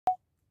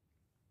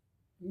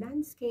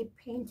Landscape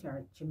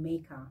Painter,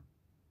 Jamaica,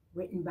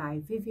 written by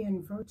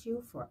Vivian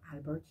Virtue for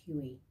Albert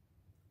Huey,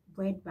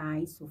 read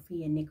by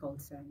Sophia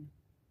Nicholson.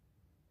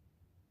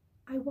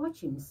 I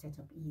watch him set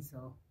up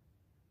easel,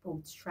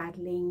 both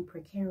straddling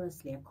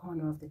precariously a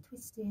corner of the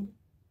twisted,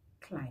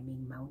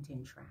 climbing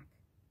mountain track.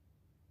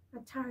 A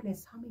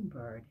tireless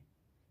hummingbird,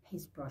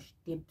 his brush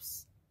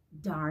dips,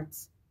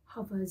 darts,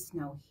 hovers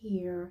now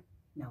here,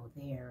 now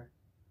there,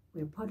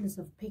 where puddles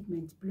of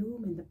pigment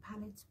bloom in the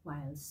palette's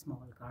wild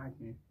small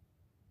garden.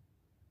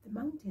 The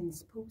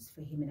mountains pose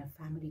for him in a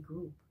family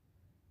group,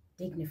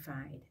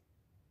 dignified,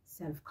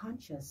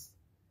 self-conscious,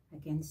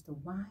 against a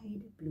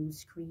wide blue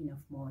screen of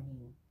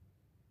morning.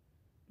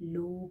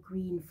 Low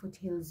green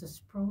foothills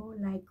sprawl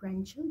like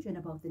grandchildren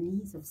above the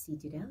knees of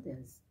seated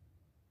elders,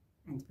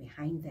 and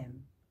behind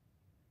them,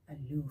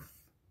 aloof,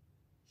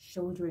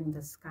 shouldering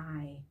the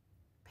sky,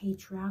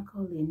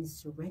 patriarchal in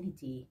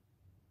serenity,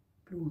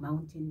 Blue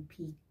Mountain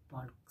Peak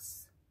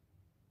bulks.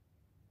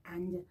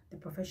 And the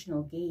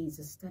professional gaze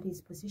studies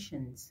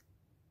positions,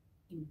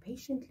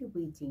 impatiently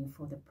waiting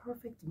for the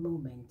perfect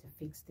moment to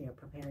fix their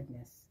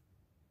preparedness,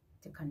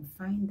 to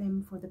confine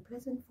them for the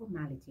pleasant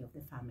formality of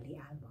the family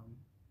album.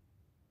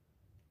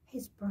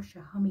 His brush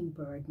a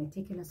hummingbird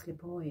meticulously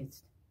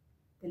poised,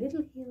 the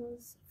little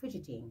hills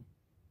fidgeting,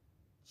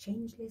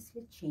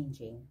 changelessly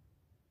changing,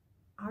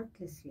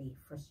 artlessly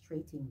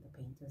frustrating the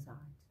painter's art.